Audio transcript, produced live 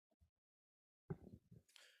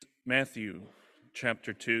Matthew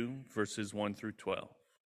chapter 2, verses 1 through 12.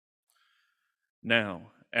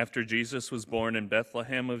 Now, after Jesus was born in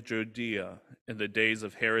Bethlehem of Judea in the days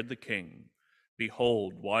of Herod the king,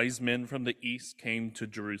 behold, wise men from the east came to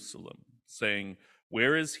Jerusalem, saying,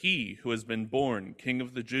 "Where is he who has been born King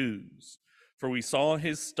of the Jews? For we saw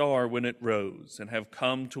his star when it rose, and have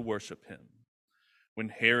come to worship him." When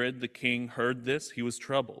Herod the king heard this, he was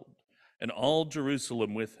troubled, and all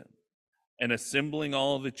Jerusalem with him. And assembling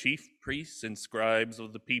all the chief priests and scribes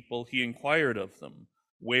of the people, he inquired of them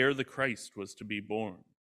where the Christ was to be born.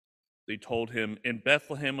 They told him, "In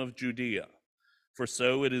Bethlehem of Judea, for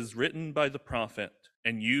so it is written by the prophet,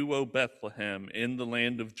 'And you, O Bethlehem, in the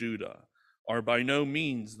land of Judah, are by no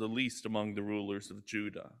means the least among the rulers of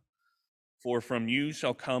Judah. For from you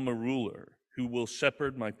shall come a ruler who will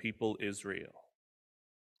shepherd my people Israel.'"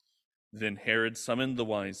 Then Herod summoned the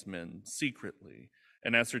wise men secretly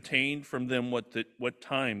and ascertained from them what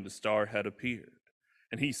time the star had appeared.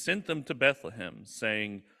 And he sent them to Bethlehem,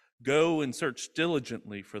 saying, "Go and search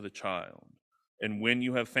diligently for the child, and when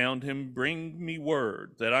you have found him, bring me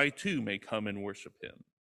word that I too may come and worship him."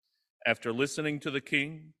 After listening to the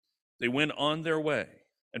king, they went on their way,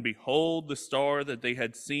 and behold, the star that they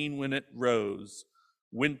had seen when it rose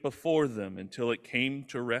went before them until it came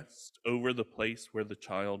to rest over the place where the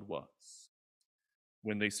child was.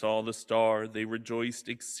 When they saw the star, they rejoiced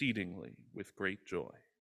exceedingly with great joy.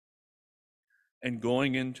 And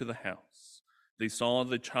going into the house, they saw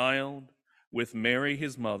the child with Mary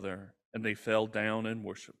his mother, and they fell down and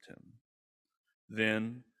worshipped him.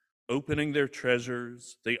 Then, opening their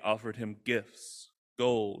treasures, they offered him gifts,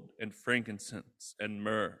 gold and frankincense and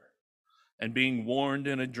myrrh. And being warned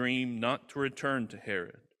in a dream not to return to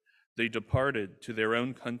Herod, they departed to their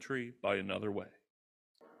own country by another way.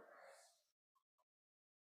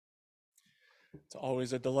 It's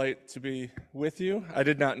always a delight to be with you. I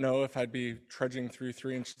did not know if I'd be trudging through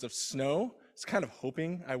 3 inches of snow. I was kind of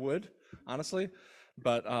hoping I would, honestly,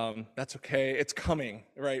 but that's okay. It's coming,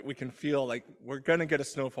 right? We can feel like we're going to get a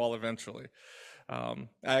snowfall eventually.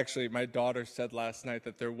 My daughter said last night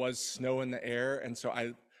that there was snow in the air, and so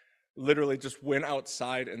I literally just went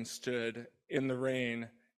outside and stood in the rain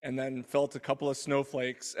and then felt a couple of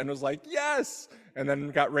snowflakes and was like, yes! And then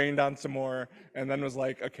got rained on some more and then was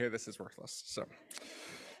like, okay, this is worthless.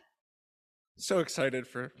 So excited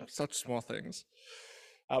for such small things.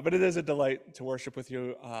 But it is a delight to worship with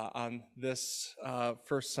you on this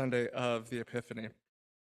first Sunday of the Epiphany.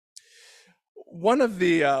 One of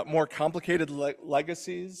the more complicated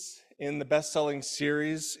legacies in the best-selling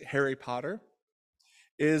series, Harry Potter,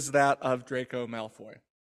 is that of Draco Malfoy.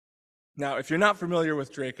 Now, if you're not familiar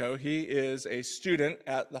with Draco, he is a student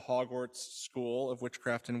at the Hogwarts School of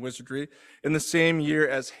Witchcraft and Wizardry in the same year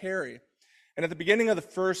as Harry. And at the beginning of the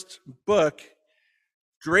first book,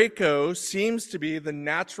 Draco seems to be the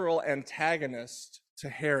natural antagonist to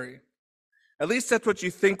Harry. At least that's what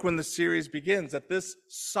you think when the series begins, that this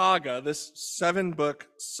saga, this 7-book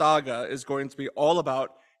saga, is going to be all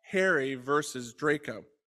about Harry versus Draco.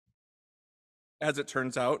 As it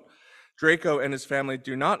turns out, Draco and his family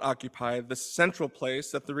do not occupy the central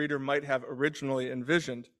place that the reader might have originally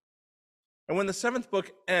envisioned. And when the 7th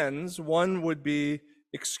book ends, one would be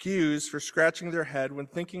excused for scratching their head when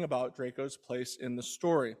thinking about Draco's place in the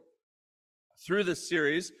story. Through this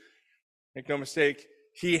series, make no mistake,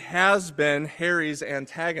 he has been Harry's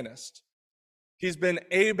antagonist. He's been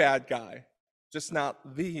a bad guy, just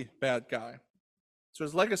not the bad guy. So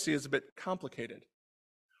his legacy is a bit complicated.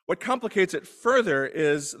 What complicates it further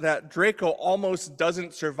is that Draco almost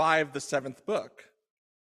doesn't survive the 7th book.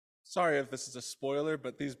 Sorry if this is a spoiler,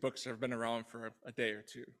 but these books have been around for a day or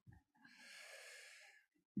two.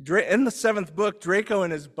 In the 7th book, Draco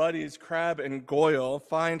and his buddies, Crabbe and Goyle,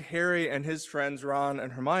 find Harry and his friends Ron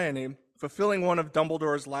and Hermione fulfilling one of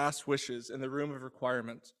Dumbledore's last wishes in the Room of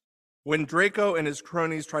Requirement, when Draco and his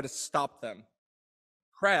cronies try to stop them.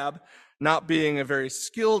 Crabbe, not being a very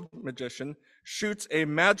skilled magician, shoots a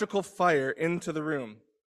magical fire into the room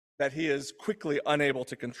that he is quickly unable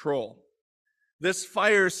to control. This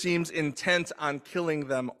fire seems intent on killing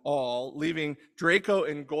them all, leaving Draco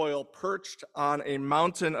and Goyle perched on a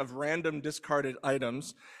mountain of random discarded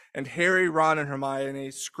items, and Harry, Ron, and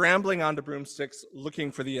Hermione scrambling onto broomsticks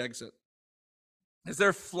looking for the exit. As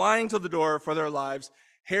they're flying to the door for their lives,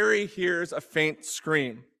 Harry hears a faint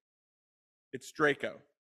scream. It's Draco.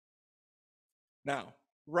 Now,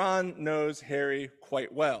 Ron knows Harry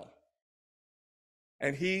quite well,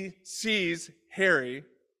 and he sees Harry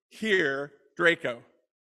hear Draco.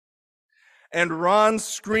 And Ron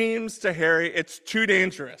screams to Harry, "It's too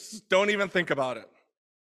dangerous. Don't even think about it."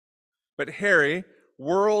 But Harry,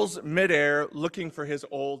 whirls midair looking for his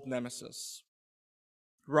old nemesis.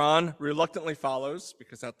 Ron reluctantly follows,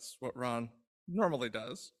 because that's what Ron normally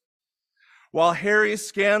does, while Harry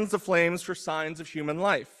scans the flames for signs of human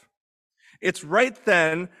life. It's right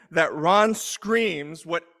then that Ron screams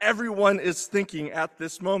what everyone is thinking at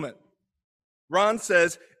this moment. Ron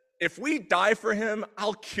says, "If we die for him,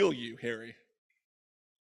 I'll kill you, Harry."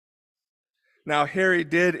 Now, Harry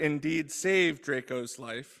did indeed save Draco's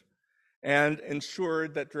life and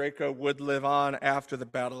ensured that Draco would live on after the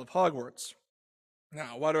Battle of Hogwarts.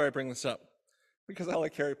 Now, why do I bring this up? Because I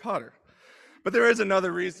like Harry Potter. But there is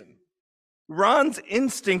another reason. Ron's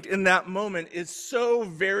instinct in that moment is so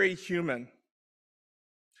very human.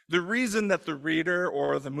 The reason that the reader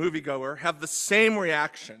or the moviegoer have the same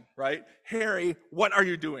reaction, right? Harry, what are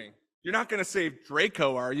you doing? You're not going to save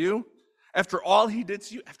Draco, are you? After all he did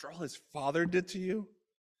to you, after all his father did to you?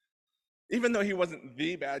 Even though he wasn't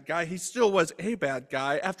the bad guy, he still was a bad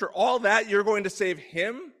guy. After all that, you're going to save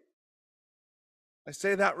him? I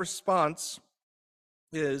say that response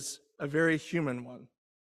is a very human one.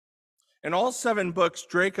 In all 7 books,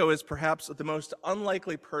 Draco is perhaps the most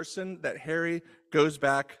unlikely person that Harry goes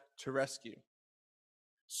back to rescue.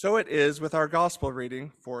 So it is with our gospel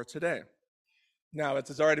reading for today. Now, as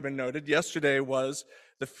has already been noted, yesterday was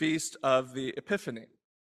the Feast of the Epiphany.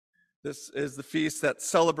 This is the feast that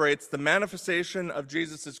celebrates the manifestation of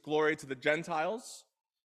Jesus' glory to the Gentiles,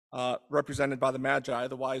 represented by the Magi,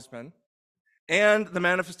 the wise men, and the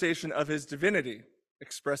manifestation of his divinity,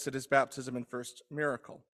 expressed at his baptism and first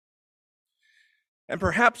miracle. And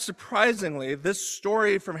perhaps surprisingly, this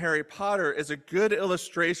story from Harry Potter is a good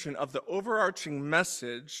illustration of the overarching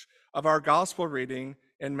message of our gospel reading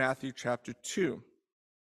in Matthew chapter 2.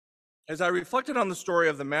 As I reflected on the story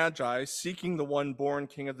of the Magi seeking the one born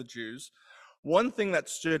King of the Jews, one thing that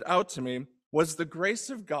stood out to me was the grace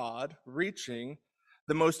of God reaching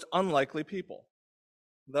the most unlikely people.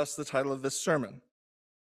 Thus the title of this sermon.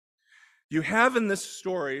 You have in this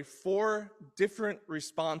story 4 different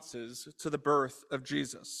responses to the birth of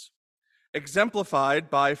Jesus, exemplified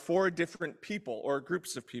by 4 different people or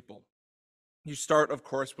groups of people. You start, of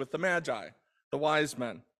course, with the Magi, the wise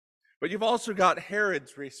men. But you've also got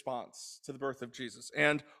Herod's response to the birth of Jesus,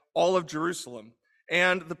 and all of Jerusalem,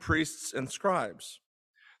 and the priests and scribes.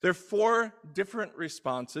 There are 4 different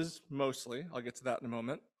responses, mostly. I'll get to that in a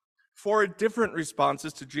moment. 4 different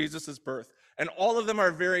responses to Jesus' birth. And all of them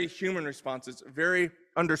are very human responses, very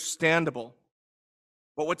understandable.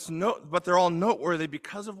 But they're all noteworthy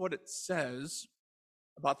because of what it says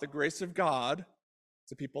about the grace of God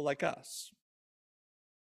to people like us.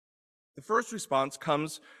 The first response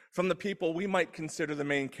comes from the people we might consider the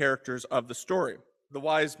main characters of the story, the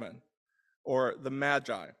wise men, or the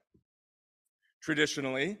Magi.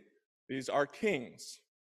 Traditionally, these are kings.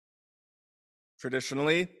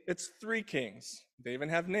 Traditionally, it's 3 kings. They even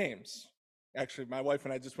have names. Actually, my wife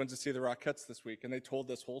and I just went to see the Rockettes this week, and they told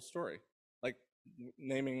this whole story, like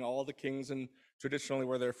naming all the kings and traditionally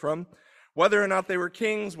where they're from. Whether or not they were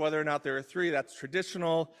kings, whether or not there were 3, that's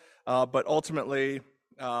traditional, but ultimately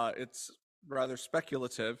it's rather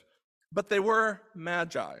speculative. But they were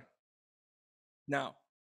magi. Now,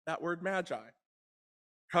 that word magi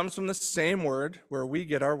comes from the same word where we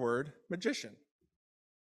get our word magician.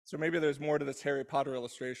 So maybe there's more to this Harry Potter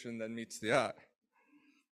illustration than meets the eye.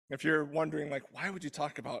 If you're wondering, like, why would you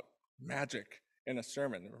talk about magic in a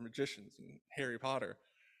sermon or magicians in Harry Potter?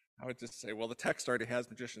 I would just say, well, the text already has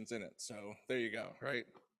magicians in it, so there you go, right?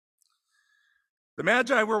 The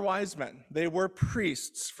Magi were wise men. They were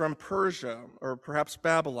priests from Persia or perhaps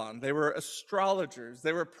Babylon. They were astrologers.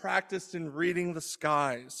 They were practiced in reading the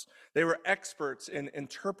skies. They were experts in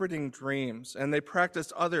interpreting dreams, and they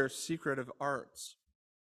practiced other secretive arts.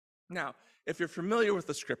 Now, if you're familiar with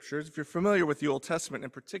the scriptures, if you're familiar with the Old Testament in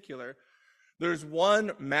particular, there's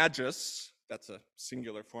one magus, that's a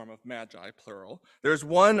singular form of magi, plural. There's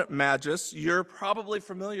one magus you're probably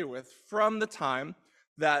familiar with from the time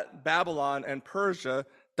that Babylon and Persia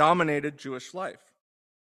dominated Jewish life.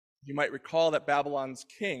 You might recall that Babylon's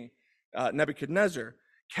king, Nebuchadnezzar,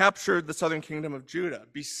 captured the southern kingdom of Judah,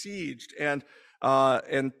 besieged and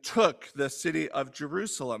took the city of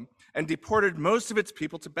Jerusalem, and deported most of its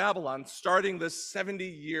people to Babylon, starting this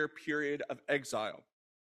 70-year period of exile.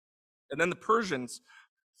 And then the Persians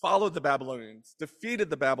followed the Babylonians, defeated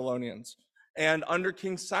the Babylonians, and under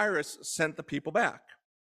King Cyrus sent the people back.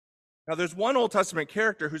 Now, there's one Old Testament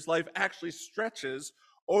character whose life actually stretches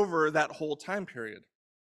over that whole time period.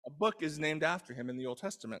 A book is named after him in the Old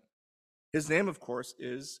Testament. His name, of course,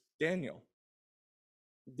 is Daniel.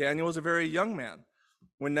 Daniel was a very young man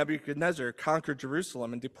when Nebuchadnezzar conquered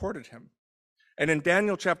Jerusalem and deported him. And in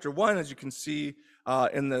Daniel chapter 1, as you can see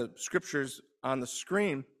in the scriptures on the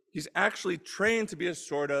screen, he's actually trained to be a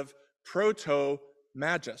sort of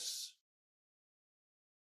proto-magus.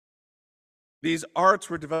 These arts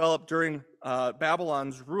were developed during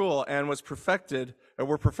Babylon's rule and were perfected,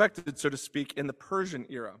 so to speak, in the Persian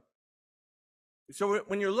era. So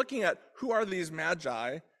when you're looking at who are these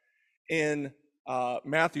magi in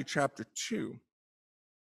Matthew chapter 2,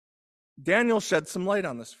 Daniel shed some light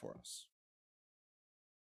on this for us.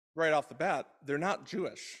 Right off the bat, they're not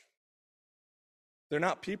Jewish. They're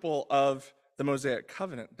not people of the Mosaic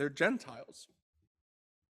covenant. They're Gentiles.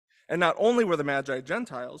 And not only were the Magi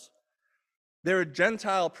Gentiles, they were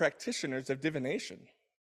Gentile practitioners of divination.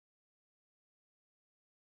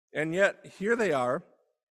 And yet, here they are,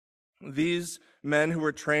 these men who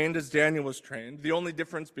were trained as Daniel was trained, the only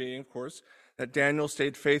difference being, of course, that Daniel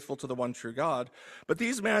stayed faithful to the one true God. But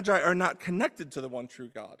these Magi are not connected to the one true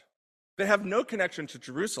God. They have no connection to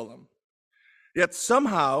Jerusalem. Yet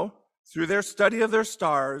somehow, through their study of their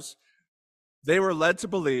stars, they were led to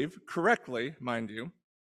believe, correctly, mind you,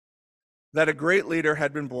 that a great leader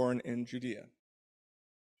had been born in Judea.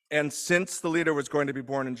 And since the leader was going to be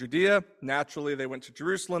born in Judea, naturally they went to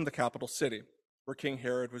Jerusalem, the capital city, where King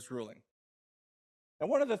Herod was ruling. And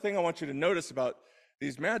one other thing I want you to notice about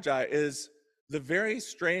these Magi is the very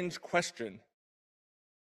strange question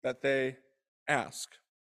that they ask.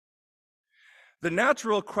 The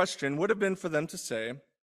natural question would have been for them to say,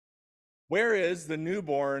 "Where is the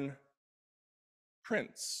newborn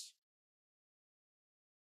prince?"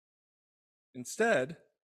 Instead,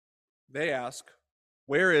 they ask,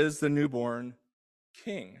 "Where is the newborn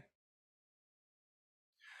king?"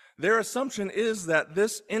 Their assumption is that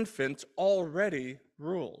this infant already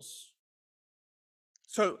rules.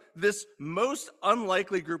 So this most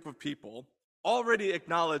unlikely group of people already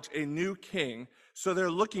acknowledge a new king, so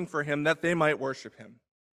they're looking for him that they might worship him.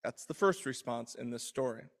 That's the first response in this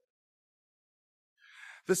story.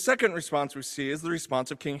 The second response we see is the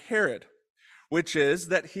response of King Herod, which is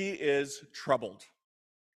that he is troubled.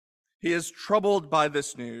 He is troubled by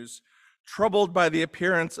this news, troubled by the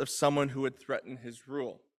appearance of someone who would threaten his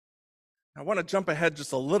rule. I want to jump ahead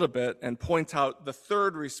just a little bit and point out the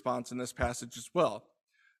third response in this passage as well.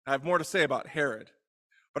 I have more to say about Herod,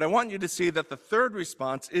 but I want you to see that the third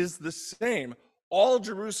response is the same. All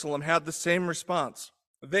Jerusalem had the same response.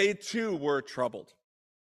 They too were troubled.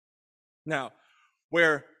 Now,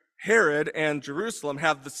 where Herod and Jerusalem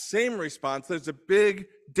have the same response, there's a big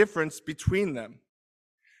difference between them.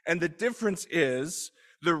 And the difference is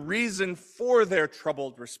the reason for their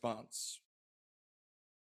troubled response.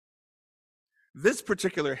 This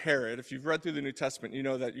particular Herod, if you've read through the New Testament, you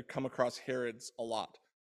know that you come across Herods a lot.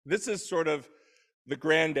 This is sort of the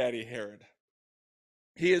granddaddy Herod.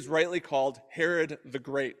 He is rightly called Herod the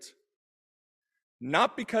Great.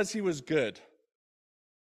 Not because he was good.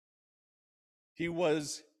 He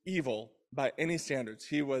was evil by any standards.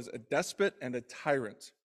 He was a despot and a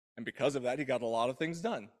tyrant. And because of that, he got a lot of things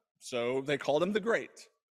done. So they called him the Great.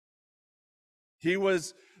 He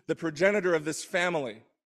was the progenitor of this family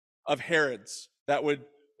of Herods that would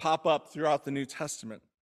pop up throughout the New Testament.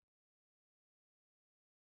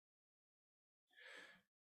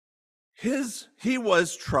 He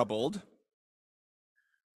was troubled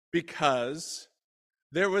because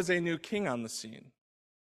there was a new king on the scene,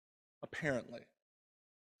 apparently.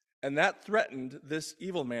 And that threatened this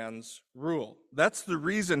evil man's rule. That's the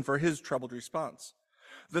reason for his troubled response.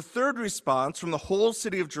 The third response from the whole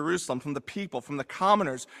city of Jerusalem, from the people, from the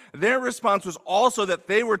commoners, their response was also that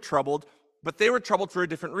they were troubled, but they were troubled for a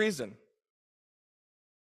different reason.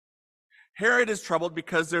 Herod is troubled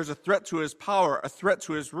because there's a threat to his power, a threat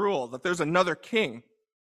to his rule, that there's another king.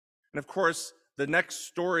 And of course, the next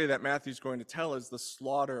story that Matthew's going to tell is the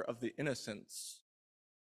slaughter of the innocents.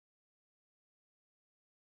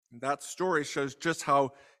 That story shows just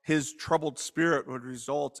how his troubled spirit would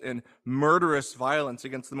result in murderous violence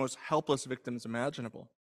against the most helpless victims imaginable.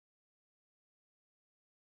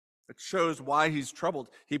 It shows why he's troubled.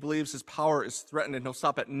 He believes his power is threatened and he'll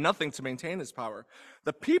stop at nothing to maintain his power.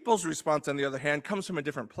 The people's response, on the other hand, comes from a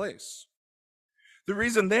different place. The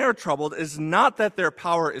reason they are troubled is not that their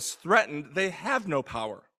power is threatened. They have no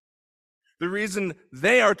power. The reason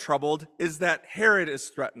they are troubled is that Herod is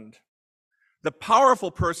threatened. The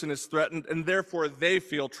powerful person is threatened, and therefore they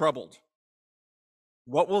feel troubled.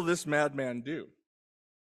 What will this madman do?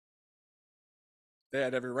 They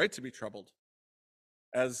had every right to be troubled,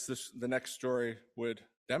 as the next story would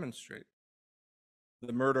demonstrate.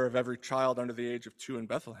 The murder of every child under the age of 2 in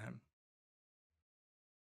Bethlehem.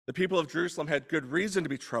 The people of Jerusalem had good reason to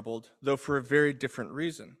be troubled, though for a very different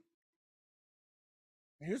reason.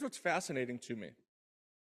 Here's what's fascinating to me.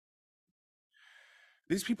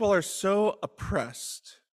 These people are so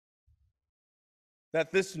oppressed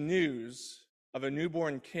that this news of a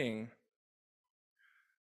newborn king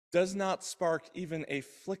does not spark even a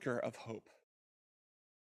flicker of hope.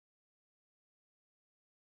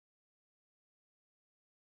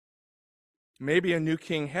 Maybe a new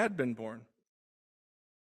king had been born.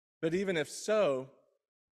 But even if so,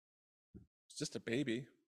 it's just a baby.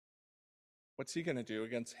 What's he going to do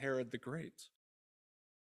against Herod the Great?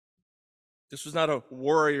 This was not a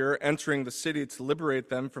warrior entering the city to liberate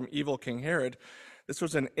them from evil King Herod. This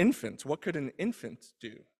was an infant. What could an infant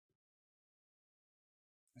do?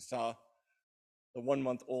 I saw the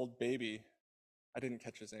 1-month-old baby. I didn't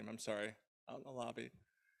catch his name, I'm sorry, out in the lobby.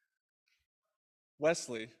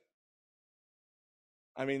 Wesley.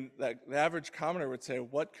 I mean, the average commoner would say,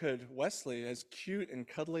 what could Wesley, as cute and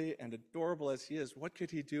cuddly and adorable as he is, what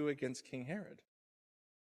could he do against King Herod,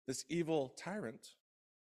 this evil tyrant?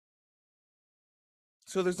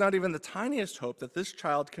 So there's not even the tiniest hope that this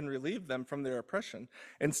child can relieve them from their oppression.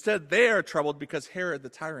 Instead, they are troubled because Herod the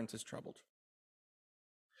tyrant is troubled.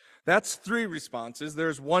 That's 3 responses.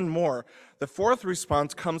 There's one more. The 4th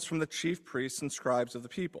response comes from the chief priests and scribes of the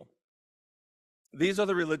people. These are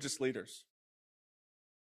the religious leaders.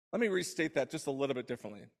 Let me restate that just a little bit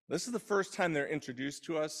differently. This is the first time they're introduced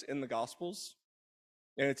to us in the Gospels,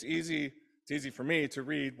 and it's easy for me to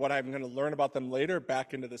read what I'm going to learn about them later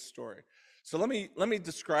back into this story. So let me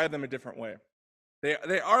describe them a different way.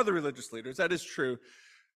 They are the religious leaders, that is true.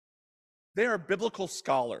 They are biblical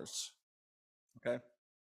scholars, okay?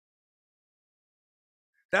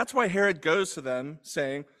 That's why Herod goes to them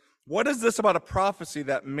saying, what is this about a prophecy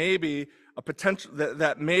that maybe a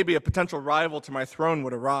potential rival to my throne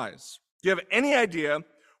would arise? Do you have any idea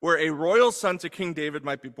where a royal son to King David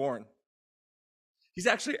might be born? He's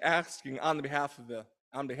actually asking on behalf of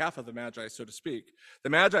the Magi, so to speak.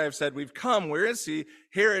 The Magi have said, we've come, where is he?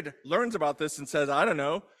 Herod learns about this and says, I don't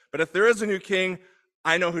know, but if there is a new king,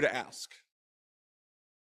 I know who to ask.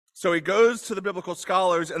 So he goes to the biblical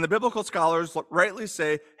scholars, and the biblical scholars rightly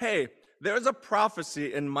say, hey, there's a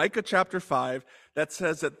prophecy in Micah chapter 5 that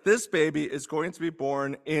says that this baby is going to be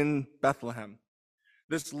born in Bethlehem,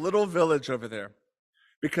 this little village over there,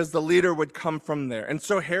 because the leader would come from there. And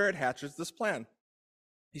so Herod hatches this plan.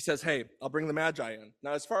 He says, hey, I'll bring the Magi in.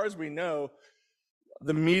 Now, as far as we know,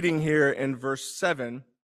 the meeting here in verse 7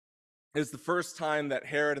 is the first time that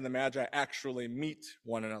Herod and the Magi actually meet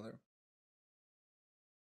one another.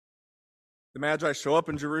 The Magi show up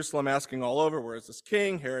in Jerusalem asking all over, where is this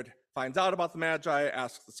king? Herod finds out about the Magi,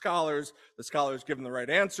 asks the scholars give him the right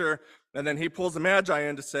answer, and then he pulls the Magi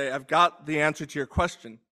in to say, I've got the answer to your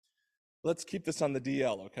question. Let's keep this on the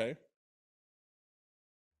DL, okay?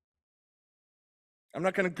 I'm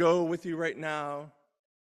not going to go with you right now.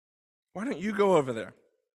 Why don't you go over there?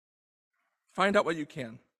 Find out what you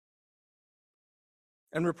can.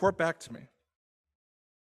 And report back to me.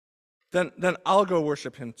 Then I'll go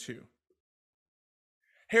worship him too.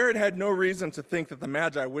 Herod had no reason to think that the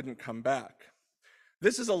Magi wouldn't come back.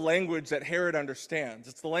 This is a language that Herod understands.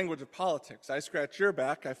 It's the language of politics. I scratch your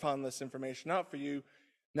back. I found this information out for you.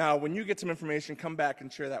 Now, when you get some information, come back and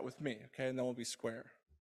share that with me, okay? And then we'll be square.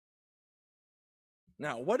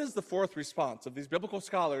 Now, what is the 4th response of these biblical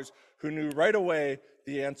scholars who knew right away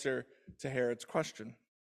the answer to Herod's question?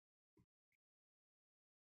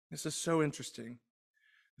 This is so interesting.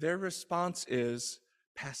 Their response is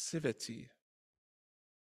passivity.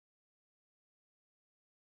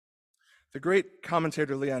 The great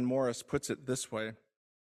commentator Leon Morris puts it this way.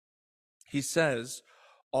 He says,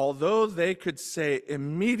 although they could say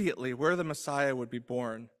immediately where the Messiah would be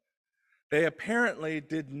born, they apparently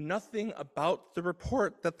did nothing about the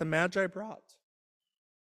report that the Magi brought.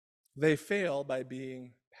 They fail by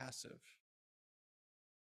being passive.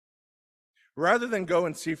 Rather than go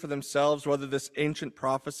and see for themselves whether this ancient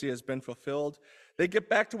prophecy has been fulfilled, they get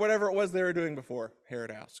back to whatever it was they were doing before,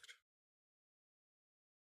 Herod asked.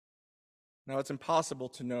 Now, it's impossible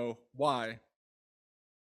to know why.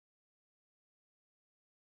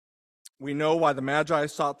 We know why the Magi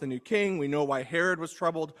sought the new king. We know why Herod was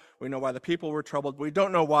troubled. We know why the people were troubled. We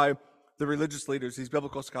don't know why the religious leaders, these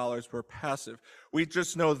biblical scholars, were passive. We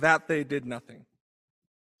just know that they did nothing.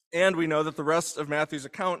 And we know that the rest of Matthew's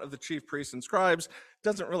account of the chief priests and scribes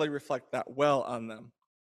doesn't really reflect that well on them.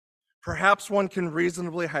 Perhaps one can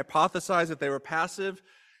reasonably hypothesize that they were passive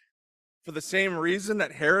for the same reason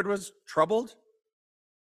that Herod was troubled.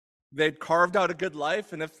 They'd carved out a good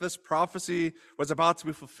life, and if this prophecy was about to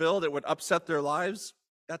be fulfilled, it would upset their lives.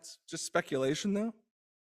 That's just speculation, though.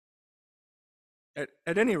 At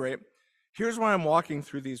any rate, here's why I'm walking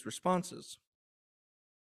through these responses.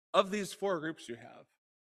 Of these four groups you have,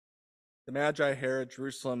 the Magi, Herod,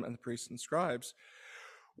 Jerusalem, and the priests and scribes,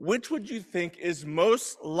 which would you think is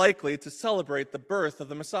most likely to celebrate the birth of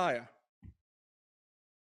the Messiah?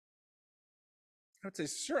 I would say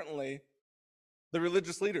certainly the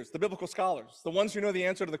religious leaders, the biblical scholars, the ones who know the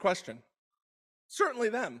answer to the question. Certainly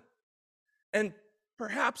them. And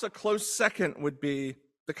perhaps a close second would be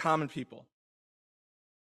the common people.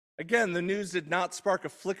 Again, the news did not spark a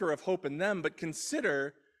flicker of hope in them, but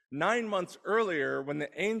consider 9 months earlier when the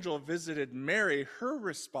angel visited Mary, her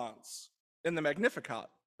response in the Magnificat,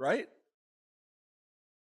 right?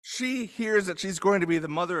 She hears that she's going to be the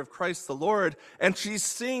mother of Christ the Lord, and she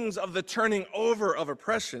sings of the turning over of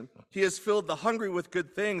oppression. He has filled the hungry with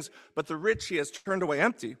good things, but the rich he has turned away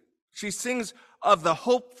empty. She sings of the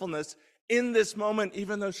hopefulness in this moment,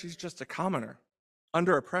 even though she's just a commoner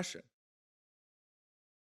under oppression.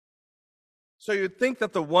 So you'd think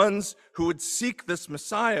that the ones who would seek this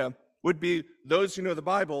Messiah would be those who know the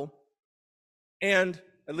Bible and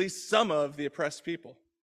at least some of the oppressed people.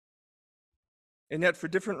 And yet, for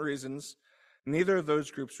different reasons, neither of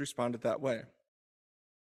those groups responded that way.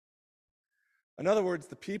 In other words,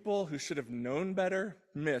 the people who should have known better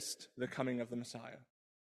missed the coming of the Messiah.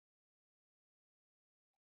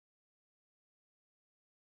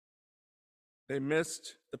 They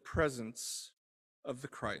missed the presence of the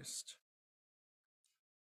Christ.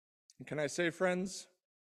 And can I say, friends,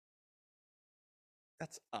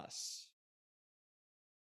 that's us.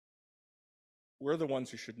 We're the ones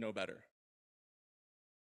who should know better.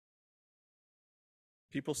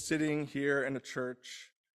 People sitting here in a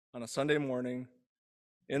church on a Sunday morning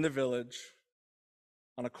in the village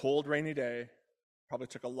on a cold, rainy day, probably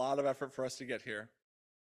took a lot of effort for us to get here.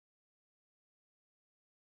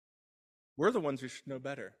 We're the ones who should know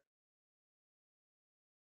better.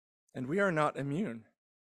 And we are not immune.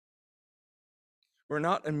 We're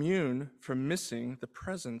not immune from missing the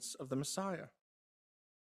presence of the Messiah.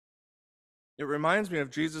 It reminds me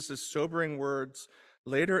of Jesus' sobering words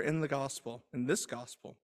later in this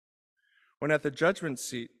gospel, when at the judgment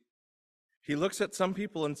seat, he looks at some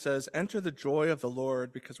people and says, "Enter the joy of the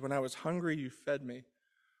Lord, because when I was hungry, you fed me.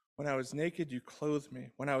 When I was naked, you clothed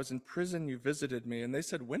me. When I was in prison, you visited me." And they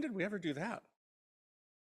said, "When did we ever do that?"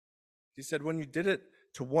 He said, "When you did it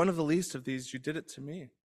to one of the least of these, you did it to me."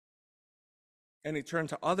 And he turned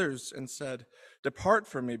to others and said, "Depart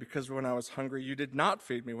from me, because when I was hungry, you did not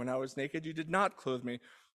feed me. When I was naked, you did not clothe me.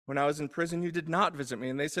 When I was in prison, you did not visit me."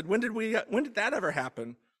 And they said, when did that ever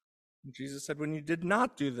happen?" And Jesus said, "When you did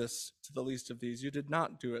not do this to the least of these, you did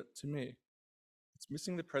not do it to me." It's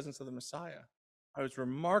missing the presence of the Messiah. It was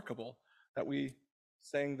remarkable that we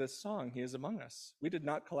sang this song, "He is Among Us." We did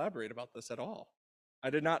not collaborate about this at all. I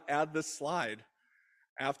did not add this slide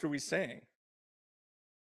after we sang.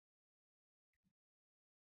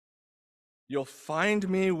 "You'll find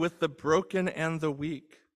me with the broken and the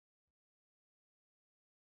weak.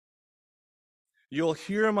 You'll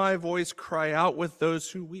hear my voice cry out with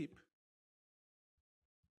those who weep.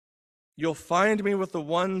 You'll find me with the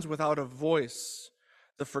ones without a voice,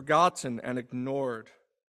 the forgotten and ignored."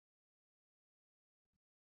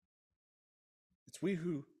 It's we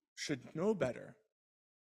who should know better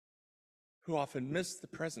who often miss the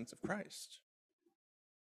presence of Christ.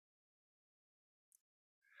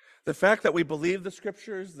 The fact that we believe the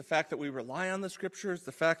Scriptures, the fact that we rely on the Scriptures,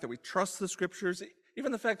 the fact that we trust the Scriptures,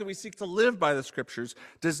 even the fact that we seek to live by the Scriptures,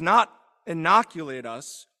 does not inoculate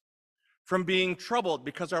us from being troubled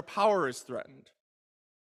because our power is threatened,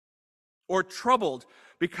 or troubled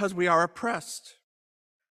because we are oppressed.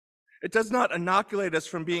 It does not inoculate us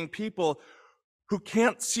from being people who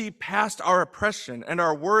can't see past our oppression and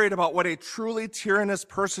are worried about what a truly tyrannous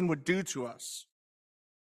person would do to us.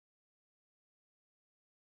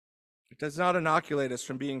 It does not inoculate us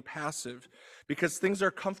from being passive because things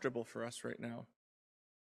are comfortable for us right now.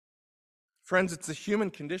 Friends, it's a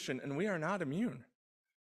human condition, and we are not immune.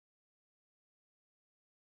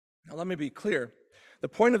 Now, let me be clear. The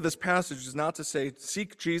point of this passage is not to say,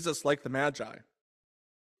 seek Jesus like the Magi.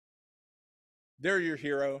 They're your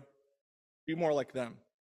hero. Be more like them.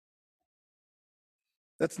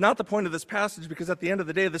 That's not the point of this passage, because at the end of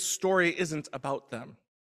the day, this story isn't about them.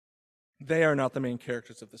 They are not the main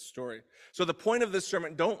characters of this story. So the point of this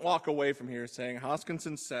sermon, don't walk away from here saying,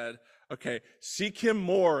 Hoskinson said, okay, seek him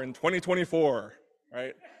more in 2024,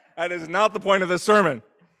 right? That is not the point of this sermon.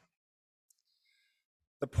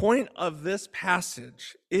 The point of this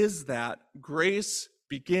passage is that grace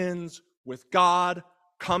begins with God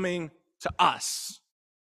coming to us,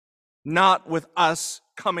 not with us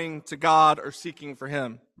coming to God or seeking for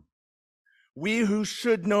him. We who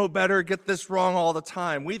should know better get this wrong all the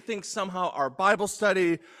time. We think somehow our Bible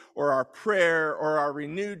study or our prayer or our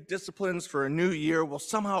renewed disciplines for a new year will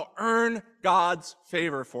somehow earn God's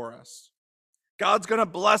favor for us. God's going to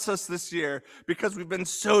bless us this year because we've been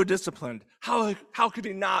so disciplined. How could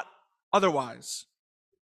he not otherwise?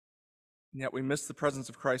 And yet we miss the presence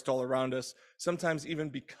of Christ all around us, sometimes even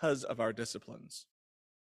because of our disciplines.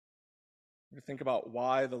 We think about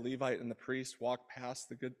why the Levite and the priest walked past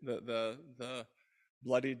the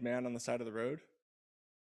bloodied man on the side of the road.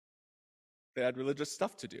 They had religious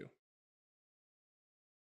stuff to do.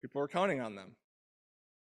 People were counting on them.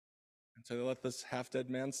 And so they let this half-dead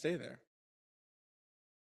man stay there.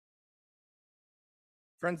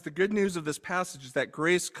 Friends, the good news of this passage is that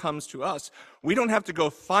grace comes to us. We don't have to go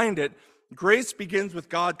find it. Grace begins with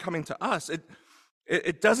God coming to us.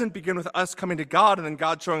 It doesn't begin with us coming to God and then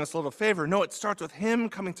God showing us a little favor. No, it starts with him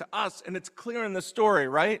coming to us, and it's clear in the story,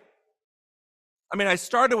 right? I mean, I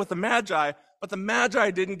started with the Magi, but the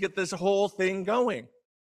Magi didn't get this whole thing going.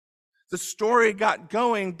 The story got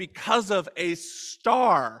going because of a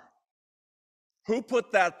star. Who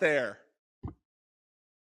put that there? It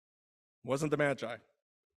wasn't the Magi.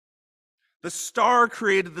 The star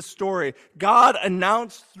created the story. God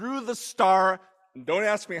announced through the star, don't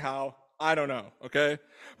ask me how, I don't know, okay?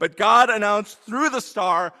 But God announced through the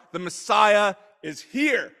star, the Messiah is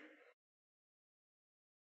here.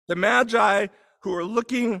 The Magi who were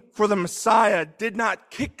looking for the Messiah did not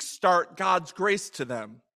kickstart God's grace to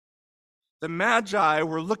them. The Magi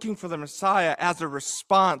were looking for the Messiah as a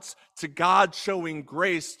response to God showing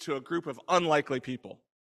grace to a group of unlikely people.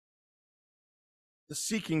 The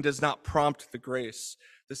seeking does not prompt the grace.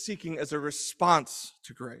 The seeking is a response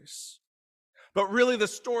to grace. But really, the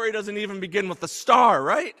story doesn't even begin with the star,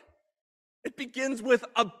 right? It begins with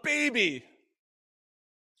a baby.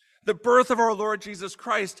 The birth of our Lord Jesus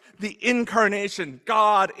Christ, the incarnation,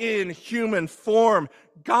 God in human form,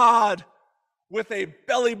 God with a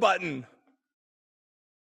belly button.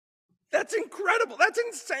 That's incredible. That's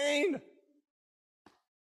insane.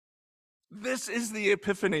 This is the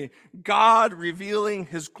Epiphany. God revealing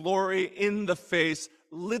his glory in the face,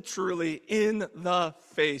 literally in the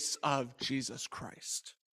face of Jesus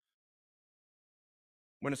Christ.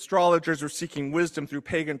 When astrologers were seeking wisdom through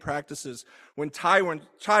pagan practices, when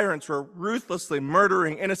tyrants were ruthlessly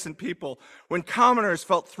murdering innocent people, when commoners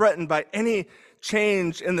felt threatened by any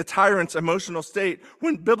change in the tyrant's emotional state,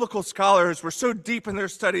 when biblical scholars were so deep in their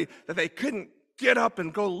study that they couldn't get up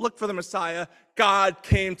and go look for the Messiah, God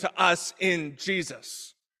came to us in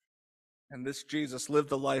Jesus. And this Jesus lived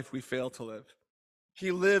the life we fail to live.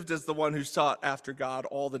 He lived as the one who sought after God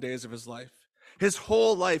all the days of his life. His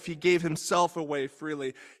whole life, he gave himself away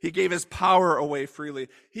freely. He gave his power away freely.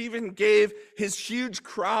 He even gave his huge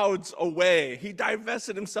crowds away. He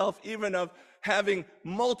divested himself even of having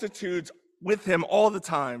multitudes with him all the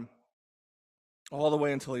time, all the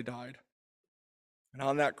way until he died. And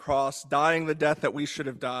on that cross, dying the death that we should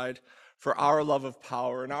have died for our love of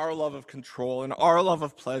power and our love of control and our love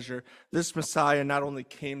of pleasure, this Messiah not only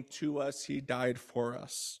came to us, he died for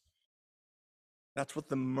us. That's what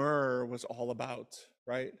the myrrh was all about,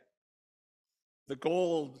 right? The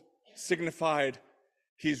gold signified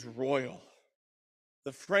he's royal.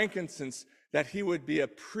 The frankincense, that he would be a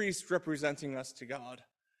priest representing us to God.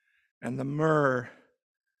 And the myrrh,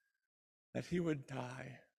 that he would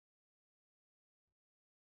die.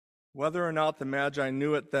 Whether or not the Magi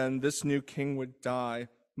knew it then, this new king would die,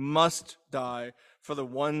 must die, for the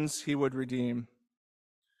ones he would redeem.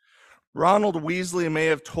 Ronald Weasley may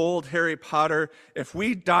have told Harry Potter, if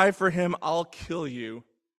we die for him, I'll kill you.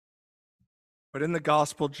 But in the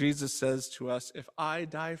gospel, Jesus says to us, if I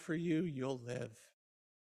die for you, you'll live.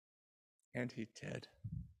 And he did.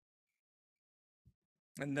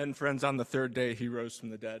 And then, friends, on the third day, he rose from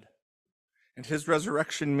the dead. And his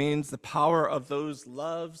resurrection means the power of those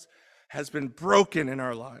loves has been broken in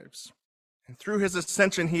our lives. And through his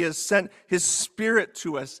ascension, he has sent his Spirit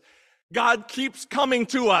to us. God keeps coming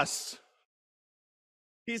to us.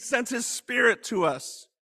 He sent his Spirit to us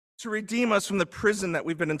to redeem us from the prison that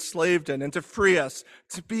we've been enslaved in and to free us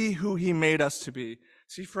to be who he made us to be.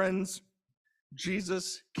 See, friends,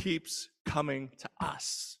 Jesus keeps coming to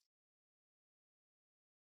us.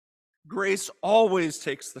 Grace always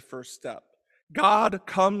takes the first step. God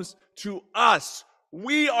comes to us.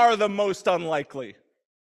 We are the most unlikely.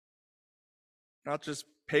 Not just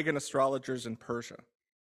pagan astrologers in Persia.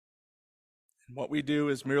 And what we do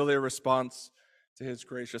is merely a response to his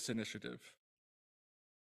gracious initiative.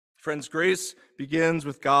 Friends, grace begins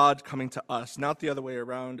with God coming to us, not the other way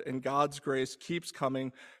around. And God's grace keeps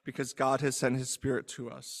coming because God has sent his Spirit to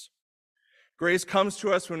us. Grace comes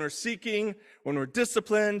to us when we're seeking, when we're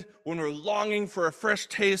disciplined, when we're longing for a fresh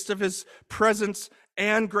taste of his presence,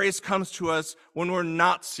 and grace comes to us when we're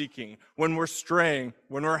not seeking, when we're straying,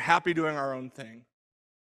 when we're happy doing our own thing.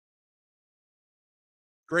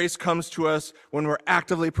 Grace comes to us when we're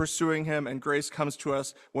actively pursuing him, and grace comes to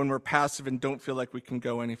us when we're passive and don't feel like we can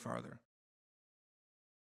go any farther.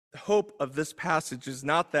 The hope of this passage is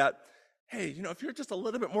not that, hey, if you're just a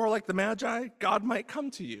little bit more like the Magi, God might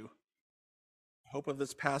come to you. The hope of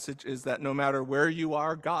this passage is that no matter where you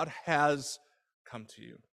are, God has come to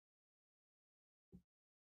you.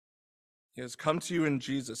 He has come to you in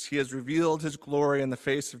Jesus. He has revealed his glory in the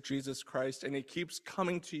face of Jesus Christ, and he keeps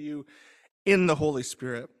coming to you in the Holy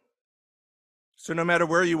Spirit. So no matter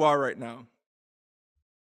where you are right now,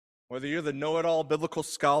 whether you're the know-it-all biblical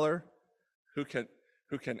scholar who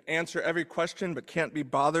can answer every question but can't be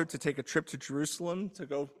bothered to take a trip to Jerusalem to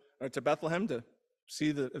go or to Bethlehem to see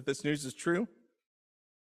if this news is true,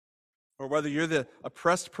 or whether you're the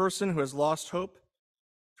oppressed person who has lost hope,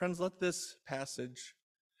 friends, let this passage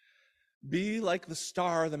be like the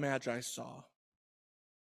star the Magi saw.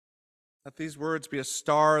 Let these words be a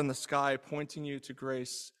star in the sky pointing you to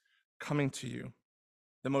grace coming to you,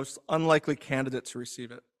 the most unlikely candidate to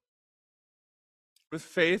receive it. With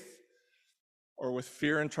faith or with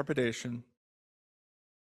fear and trepidation,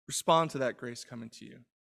 respond to that grace coming to you.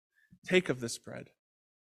 Take of this bread.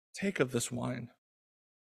 Take of this wine.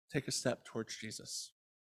 Take a step towards Jesus.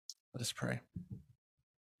 Let us pray.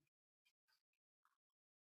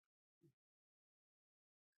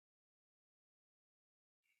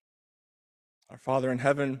 Our Father in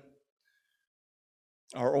heaven,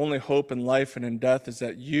 our only hope in life and in death is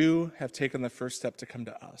that you have taken the first step to come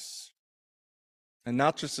to us. And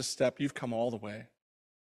not just a step, you've come all the way.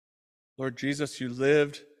 Lord Jesus, you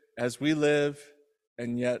lived as we live,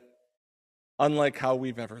 and yet unlike how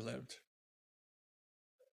we've ever lived.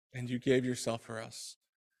 And you gave yourself for us.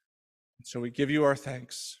 And so we give you our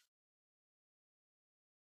thanks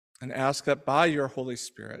and ask that by your Holy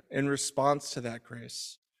Spirit, in response to that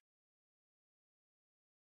grace,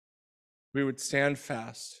 we would stand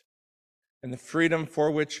fast in the freedom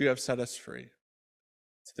for which you have set us free,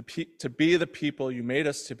 to be the people you made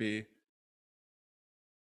us to be,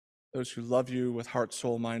 those who love you with heart,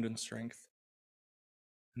 soul, mind, and strength,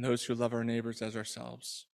 and those who love our neighbors as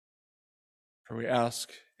ourselves. For we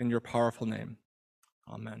ask in your powerful name.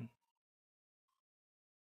 Amen.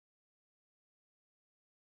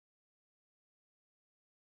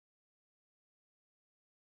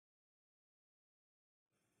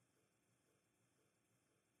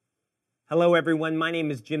 Hello, everyone. My name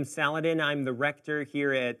is Jim Saladin. I'm the rector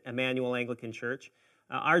here at Emmanuel Anglican Church.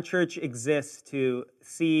 Our church exists to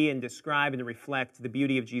see and describe and reflect the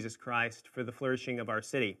beauty of Jesus Christ for the flourishing of our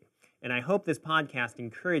city. And I hope this podcast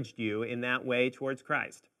encouraged you in that way towards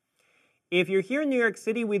Christ. If you're here in New York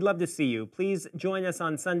City, we'd love to see you. Please join us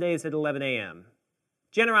on Sundays at 11 a.m.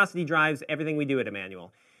 Generosity drives everything we do at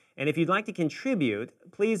Emmanuel. And if you'd like to contribute,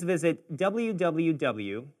 please visit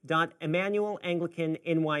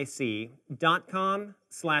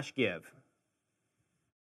www.emmanuelanglicannyc.com/give.